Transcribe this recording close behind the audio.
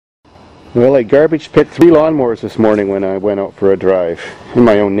Well, I garbage picked 3 lawnmowers this morning when I went out for a drive in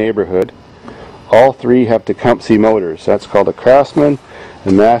my own neighborhood. All 3 have techumseh motors. That's called a Craftsman, a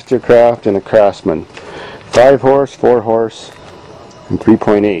Mastercraft, and a Craftsman. 5 horse, 4 horse, and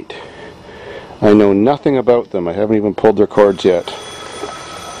 3.8. I know nothing about them. I haven't even pulled their cords yet.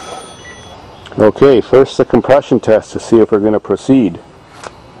 Okay, first the compression test to see if we're going to proceed.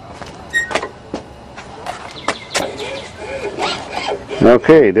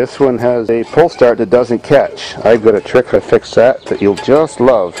 Okay, this one has a pull start that doesn't catch. I've got a trick to fix that you'll just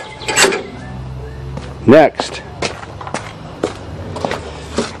love. Next,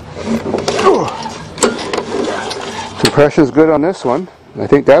 compression's good on this one. I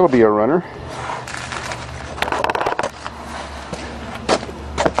think that'll be a runner.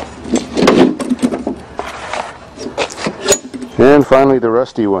 And finally the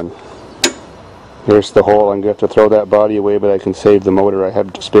rusty one. Here's the hole. I'm going to have to throw that body away, but I can save the motor. I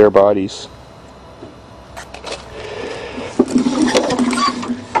have spare bodies.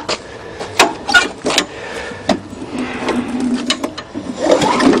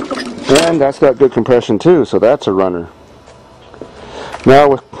 And that's got good compression too, so that's a runner. Now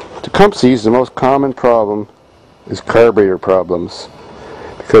with techumsehs, the most common problem is carburetor problems.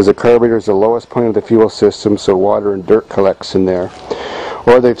 Because the carburetor is the lowest point of the fuel system, so water and dirt collects in there.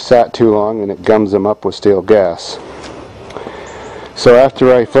 Or they've sat too long and it gums them up with stale gas. So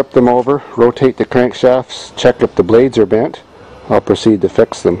after I flip them over, rotate the crankshafts, check if the blades are bent, I'll proceed to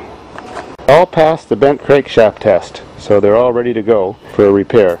fix them. All passed the bent crankshaft test, so they're all ready to go for a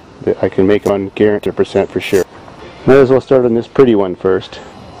repair. I can make them on guaranteed % for sure. Might as well start on this pretty one first.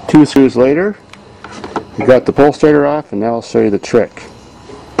 2 screws later, we got the pull starter off, and now I'll show you the trick.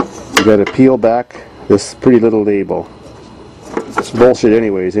 You got to peel back this pretty little label. It's bullshit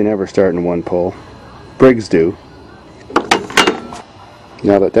anyways, they never start in one pull. Briggs do.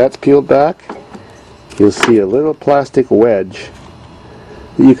 Now that that's peeled back, you'll see a little plastic wedge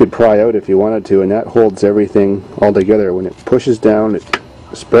that you could pry out if you wanted to, and that holds everything all together. When it pushes down, it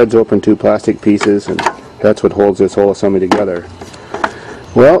spreads open 2 plastic pieces, and that's what holds this whole assembly together.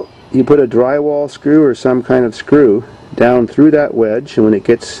 Well, you put a drywall screw or some kind of screw down through that wedge, and when it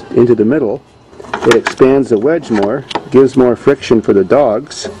gets into the middle, it expands the wedge more, gives more friction for the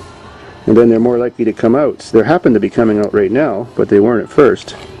dogs, and then they're more likely to come out. So they happen to be coming out right now, but they weren't at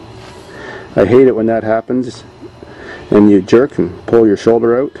first. I hate it when that happens and you jerk and pull your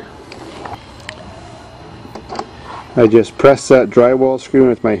shoulder out. I just press that drywall screw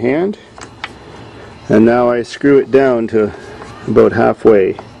with my hand, and now I screw it down to about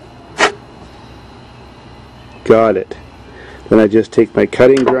halfway. Got it. Then I just take my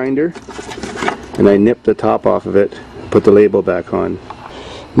cutting grinder and I nip the top off of it, put the label back on.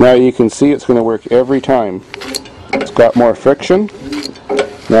 Now you can see it's going to work every time. It's got more friction,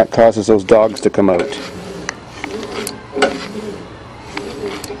 and that causes those dogs to come out.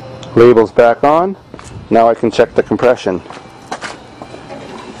 Label's back on. Now I can check the compression.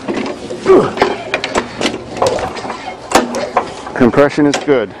 Compression is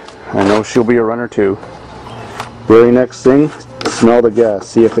good. I know she'll be a runner too. Very next thing, smell the gas,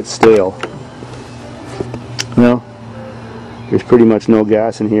 see if it's stale. No, there's pretty much no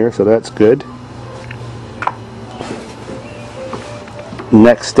gas in here, so that's good.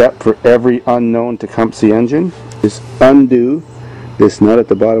 Next step for every unknown techumseh engine is undo this nut at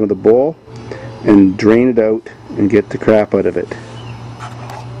the bottom of the bowl and drain it out and get the crap out of it,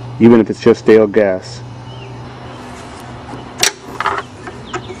 even if it's just stale gas.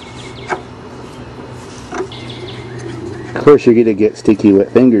 Of course you're going to get sticky wet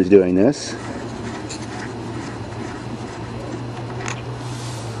fingers doing this.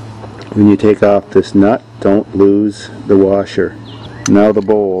 When you take off this nut, don't lose the washer. Now the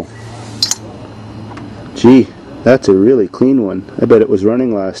bowl. Gee, that's a really clean one. I bet it was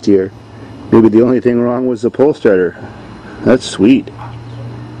running last year. Maybe the only thing wrong was the pull starter. That's sweet.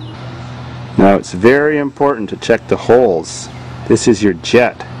 Now it's very important to check the holes. This is your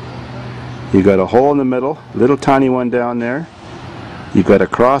jet. You got a hole in the middle, little tiny one down there. You got a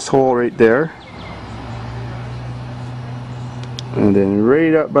cross hole right there. And then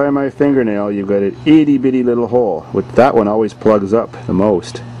right up by my fingernail you've got an itty bitty little hole. With that one always plugs up the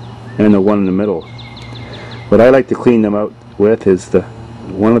most. And the one in the middle. What I like to clean them out with is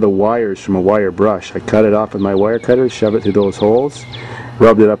one of the wires from a wire brush. I cut it off with my wire cutter, shove it through those holes,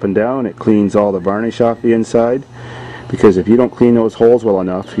 rubbed it up and down. It cleans all the varnish off the inside. Because if you don't clean those holes well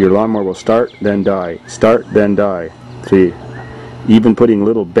enough, your lawnmower will start, then die. Start, then die. So even putting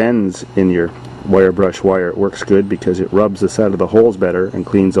little bends in your wire brush wire, it works good because it rubs the side of the holes better and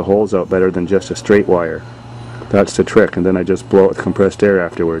cleans the holes out better than just a straight wire. That's the trick, and then I just blow it with compressed air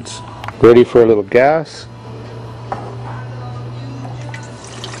afterwards. Ready for a little gas.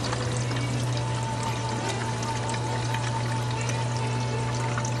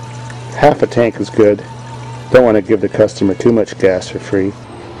 Half a tank is good. Don't want to give the customer too much gas for free.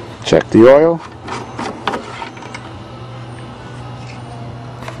 Check the oil.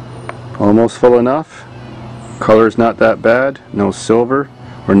 Almost full enough. Color's not that bad. No silver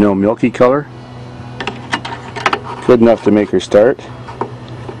or no milky color. Good enough to make her start.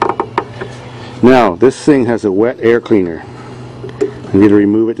 Now, this thing has a wet air cleaner. I'm going to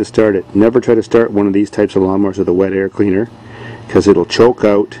remove it to start it. Never try to start one of these types of lawnmowers with a wet air cleaner, because it'll choke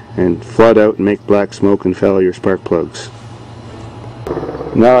out and flood out and make black smoke and foul your spark plugs.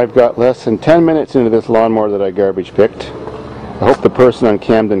 Now I've got less than 10 minutes into this lawnmower that I garbage picked. I hope the person on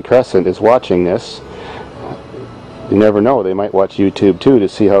Camden Crescent is watching this. You never know, they might watch YouTube too to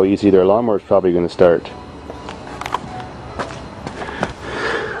see how easy their lawnmower is probably going to start.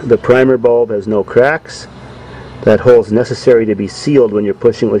 The primer bulb has no cracks. That hole is necessary to be sealed when you're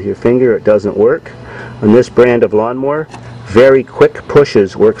pushing with your finger. It doesn't work. On this brand of lawnmower, very quick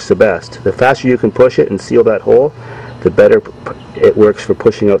pushes works the best. The faster you can push it and seal that hole, the better it works for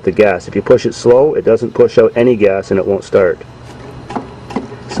pushing out the gas. If you push it slow, it doesn't push out any gas and it won't start.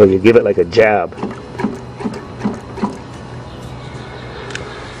 So you give it like a jab.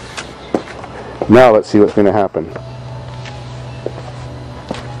 Now let's see what's going to happen.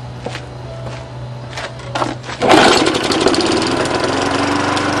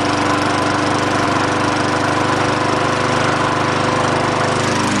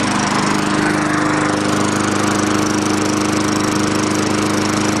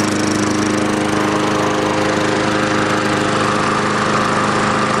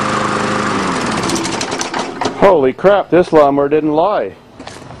 Holy crap, this lawnmower didn't lie.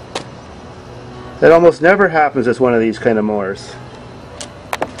 That almost never happens with one of these kind of mowers.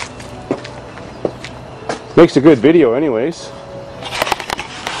 Makes a good video anyways.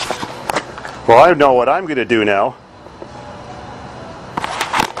 Well, I know what I'm going to do now.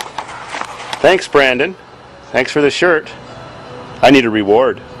 Thanks, Brandon. Thanks for the shirt. I need a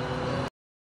reward.